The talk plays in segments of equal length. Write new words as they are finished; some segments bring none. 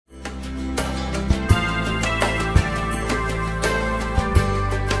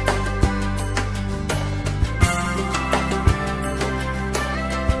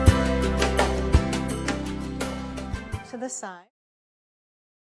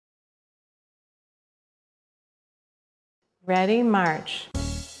Ready, march.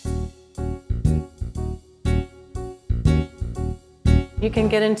 You can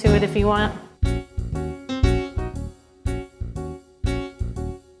get into it if you want.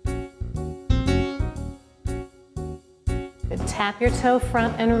 Good. Tap your toe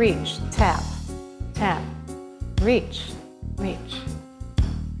front and reach. Tap, tap, reach, reach.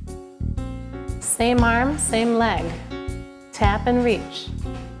 Same arm, same leg. Tap and reach.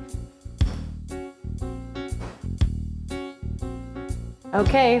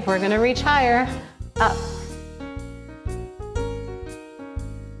 Okay, we're gonna reach higher. Up.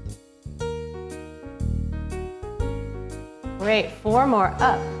 Great, 4 more,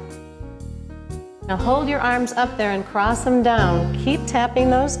 up. Now hold your arms up there and cross them down. Keep tapping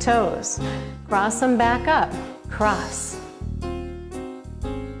those toes. Cross them back up, cross.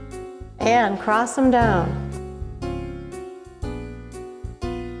 And cross them down.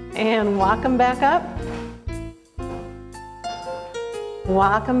 And walk them back up.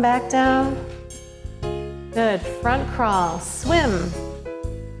 Walk them back down. Good, front crawl, swim.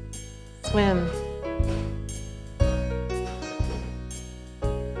 Swim.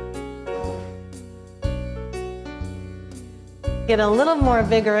 Get a little more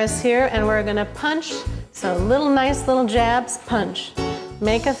vigorous here, and we're gonna punch. So nice little jabs, punch.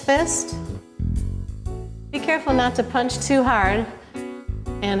 Make a fist. Be careful not to punch too hard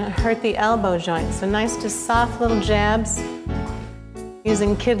and hurt the elbow joint. So nice, just soft little jabs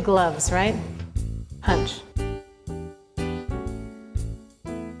using kid gloves, right? Punch.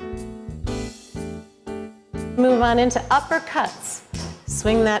 Move on into uppercuts.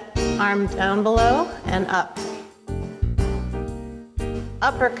 Swing that arm down below and up.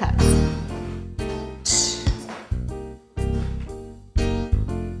 Uppercuts.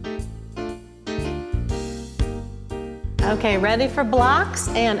 Okay, ready for blocks,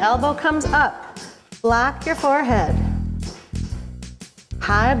 and elbow comes up. Block your forehead.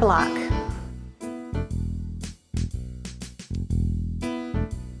 High block.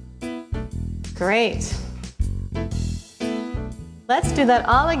 Great. Let's do that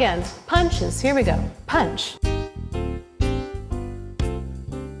all again. Punches, here we go. Punch.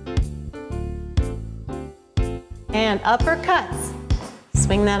 And uppercuts.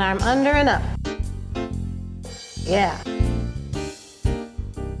 Swing that arm under and up. Yeah.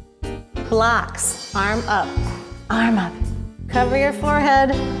 Blocks. Arm up. Arm up. Cover your forehead.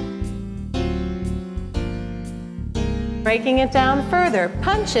 Breaking it down further.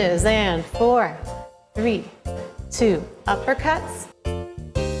 Punches. And 4, 3, 2. Uppercuts.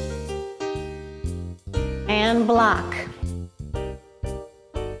 And block.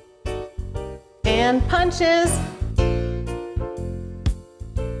 And punches.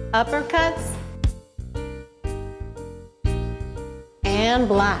 Uppercuts. And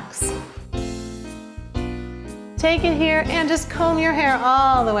blocks. Take it here and just comb your hair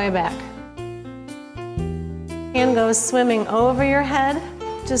all the way back. Hand goes swimming over your head,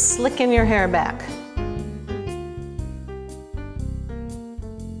 just slicking your hair back.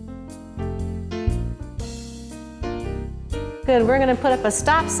 Good, we're gonna put up a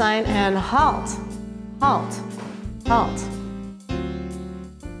stop sign and halt, halt, halt.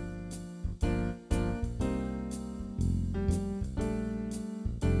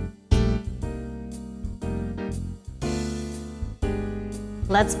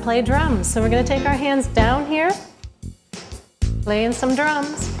 Let's play drums. So we're gonna take our hands down here, playing some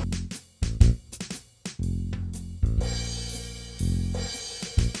drums.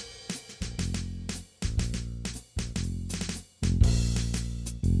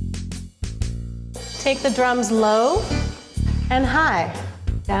 Take the drums low and high,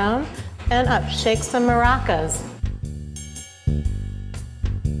 down and up. Shake some maracas.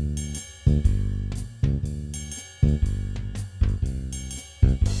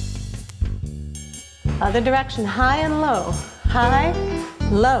 Other direction, high and low, high,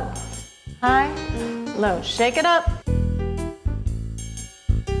 low, high, low. Shake it up.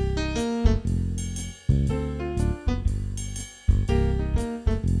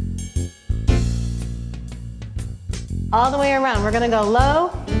 All the way around. We're gonna go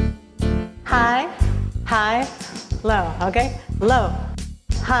low, high, high, low, okay? Low,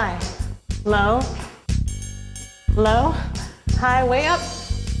 high, low, low, high, way up.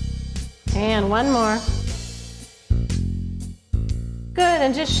 And one more. Good,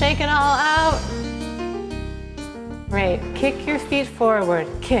 and just shake it all out. Great, kick your feet forward.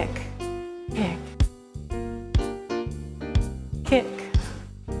 Kick, kick, kick.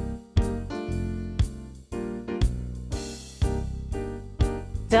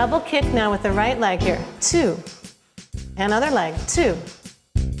 Double kick now with the right leg here. 2. And other leg, 2.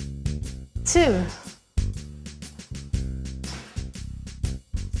 2.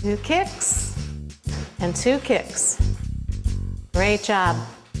 2 kicks, and 2 kicks. Great job.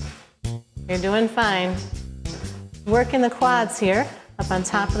 You're doing fine. Working the quads here, up on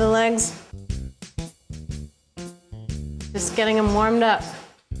top of the legs. Just getting them warmed up.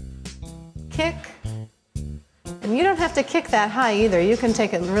 Kick. And you don't have to kick that high either. You can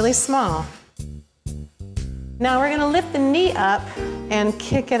take it really small. Now we're gonna lift the knee up and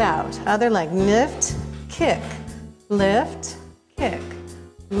kick it out. Other leg, lift, kick, lift, kick,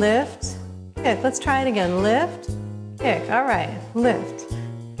 lift, kick. Let's try it again. Lift, kick. All right, lift,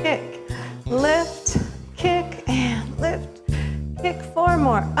 kick, lift, kick, and lift, kick. 4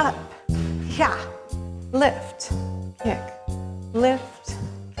 more. Up, yeah, lift, kick, lift,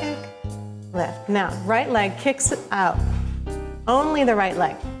 kick, lift. Now, right leg kicks it out. Only the right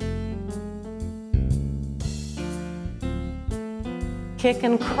leg. Kick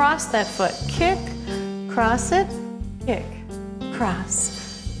and cross that foot. Kick, cross it, kick,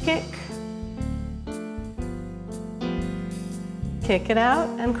 cross, kick. Kick it out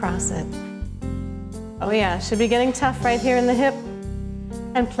and cross it. Oh yeah, should be getting tough right here in the hip.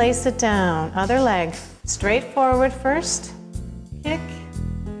 And place it down. Other leg, straight forward first. Kick.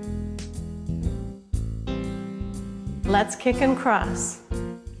 Let's kick and cross.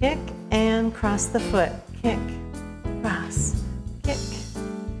 Kick and cross the foot. Kick, cross, kick.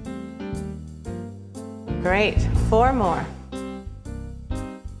 Great, 4 more.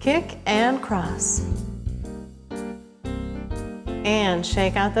 Kick and cross. And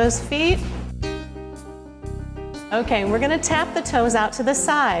shake out those feet. Okay, we're gonna tap the toes out to the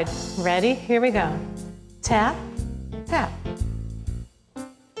side. Ready? Here we go. Tap, tap.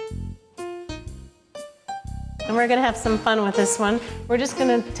 And we're gonna have some fun with this one. We're just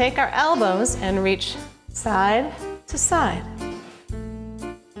gonna take our elbows and reach side to side.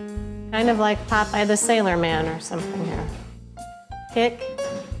 Kind of like Popeye the Sailor Man or something here. Kick.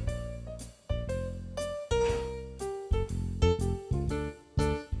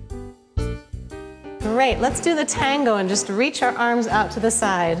 Great, let's do the tango and just reach our arms out to the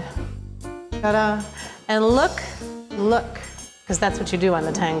side. Ta-da. And look, look, because that's what you do on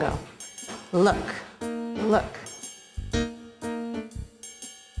the tango. Look, look.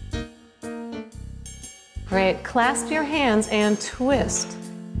 Great, clasp your hands and twist,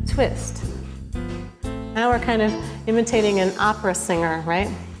 twist. Now we're kind of imitating an opera singer, right?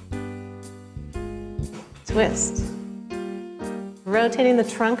 Twist. Rotating the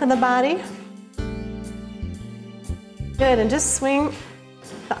trunk of the body. Good, and just swing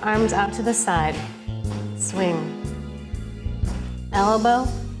the arms out to the side. Swing. Elbow,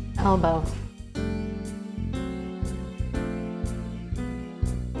 elbow.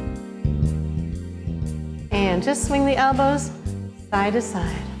 And just swing the elbows side to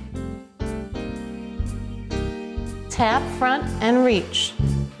side. Tap front and reach.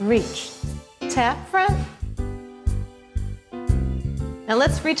 Reach. Tap front. Now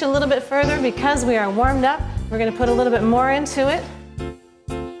let's reach a little bit further because we are warmed up. We're going to put a little bit more into it.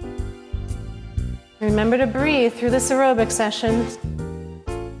 Remember to breathe through this aerobic session.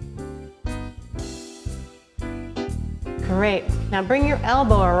 Great. Now bring your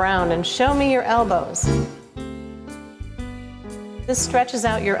elbow around and show me your elbows. This stretches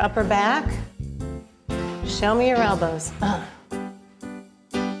out your upper back. Show me your elbows.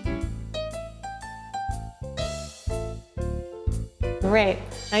 Great.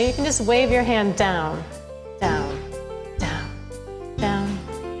 Now you can just wave your hand down, down, down,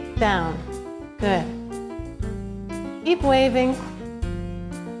 down, down. Good. Keep waving.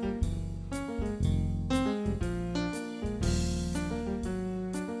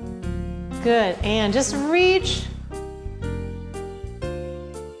 Good. And just reach.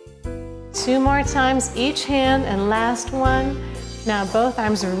 2 more times each hand, and last one. Now both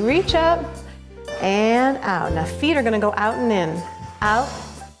arms reach up and out. Now feet are going to go out and in. Out,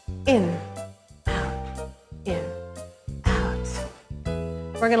 in, out, in, out.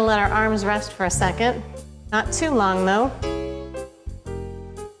 We're going to let our arms rest for a second. Not too long though.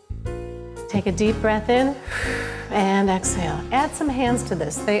 Take a deep breath in and exhale. Add some hands to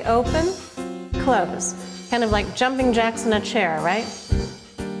this. They open, close. Kind of like jumping jacks in a chair, right?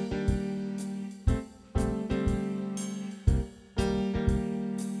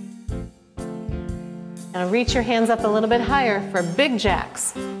 Now reach your hands up a little bit higher for big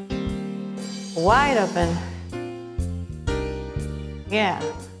jacks. Wide open. Yeah.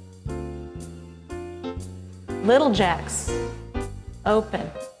 Little jacks.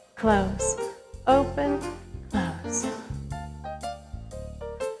 Open, close, open, close.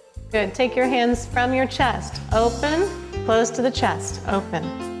 Good. Take your hands from your chest. Open, close to the chest. Open.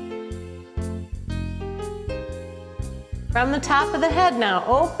 From the top of the head now,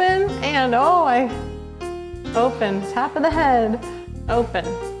 open and open, top of the head, open.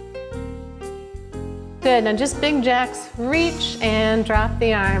 Good, now just big jacks, reach and drop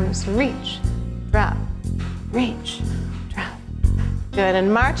the arms, reach, drop, reach, drop. Good,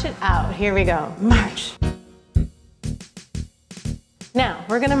 and march it out, here we go, march. Now,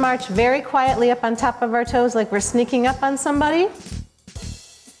 we're gonna march very quietly up on top of our toes like we're sneaking up on somebody.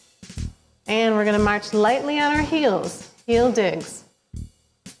 And we're gonna march lightly on our heels. Heel digs.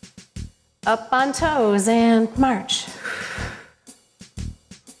 Up on toes and march.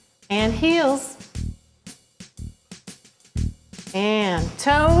 And heels. And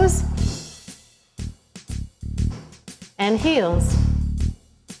toes. And heels.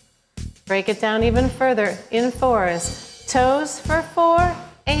 Break it down even further in fours. Toes for 4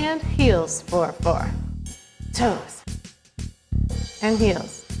 and heels for 4. Toes and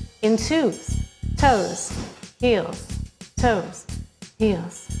heels. In 2s. Toes, heels. Toes,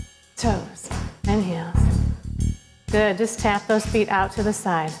 heels, toes, and heels. Good, just tap those feet out to the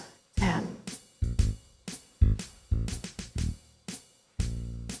side. Tap.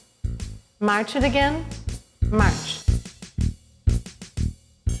 March it again, march.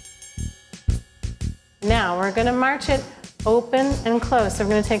 Now we're gonna march it open and close. So we're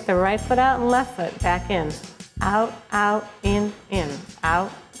gonna take the right foot out and left foot back in. Out, out, in,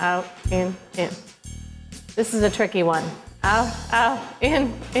 out, out, in. This is a tricky one. Out, out,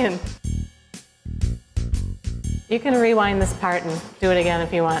 in. You can rewind this part and do it again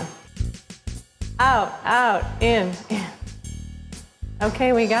if you want. Out, out, in.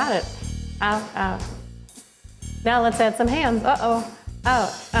 Okay, we got it. Out, out. Now let's add some hands. Uh-oh.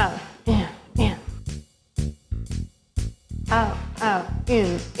 Out, out, in. Out, out,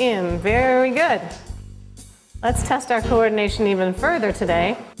 in. Very good. Let's test our coordination even further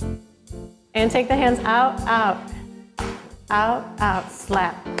today. And take the hands out, out. Out, out,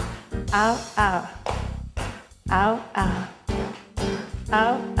 slap. Out, out. Out, out.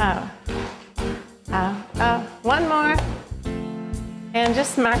 Out, out. Out, out. One more. And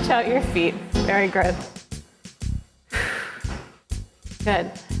just march out your feet. Very good.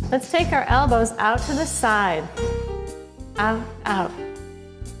 Good. Let's take our elbows out to the side. Out, out.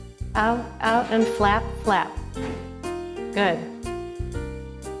 Out, out, and flap, flap. Good.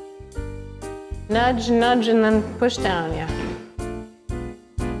 Nudge, nudge, and then push down, yeah.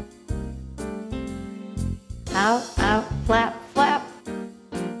 Out, out, flap, flap.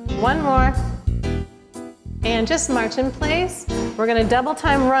 One more. And just march in place. We're gonna double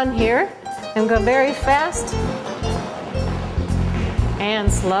time run here and go very fast.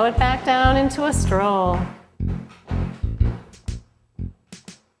 And slow it back down into a stroll.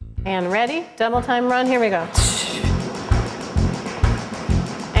 And ready? Double time run, here we go.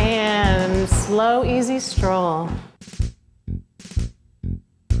 And slow, easy stroll.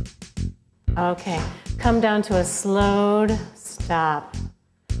 Okay, come down to a slowed stop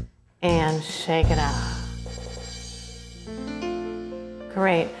and shake it out.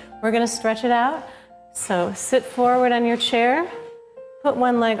 Great, we're gonna stretch it out. So sit forward on your chair, put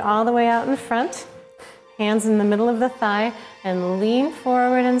one leg all the way out in front, hands in the middle of the thigh, and lean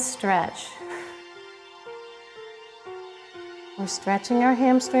forward and stretch. We're stretching our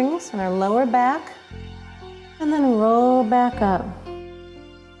hamstrings and our lower back, and then roll back up.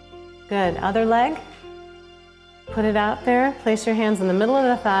 Good, other leg. Put it out there, place your hands in the middle of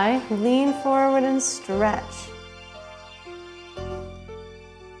the thigh, lean forward and stretch.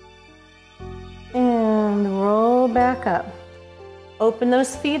 And roll back up. Open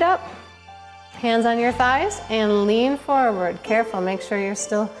those feet up, hands on your thighs, and lean forward. Careful, make sure you're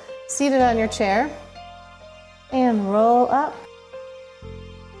still seated on your chair. And roll up.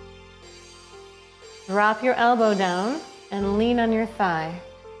 Drop your elbow down and lean on your thigh.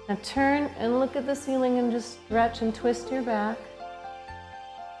 Now turn and look at the ceiling and just stretch and twist your back.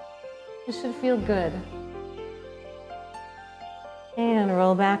 It should feel good. And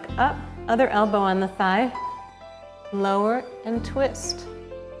roll back up. Other elbow on the thigh. Lower and twist.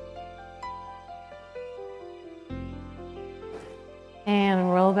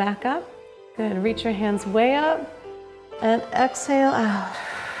 And roll back up. Good, reach your hands way up and exhale out.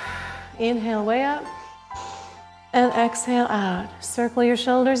 Inhale way up and exhale out. Circle your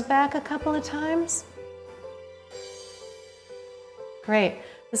shoulders back a couple of times. Great,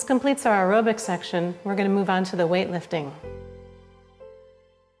 this completes our aerobic section. We're gonna move on to the weightlifting.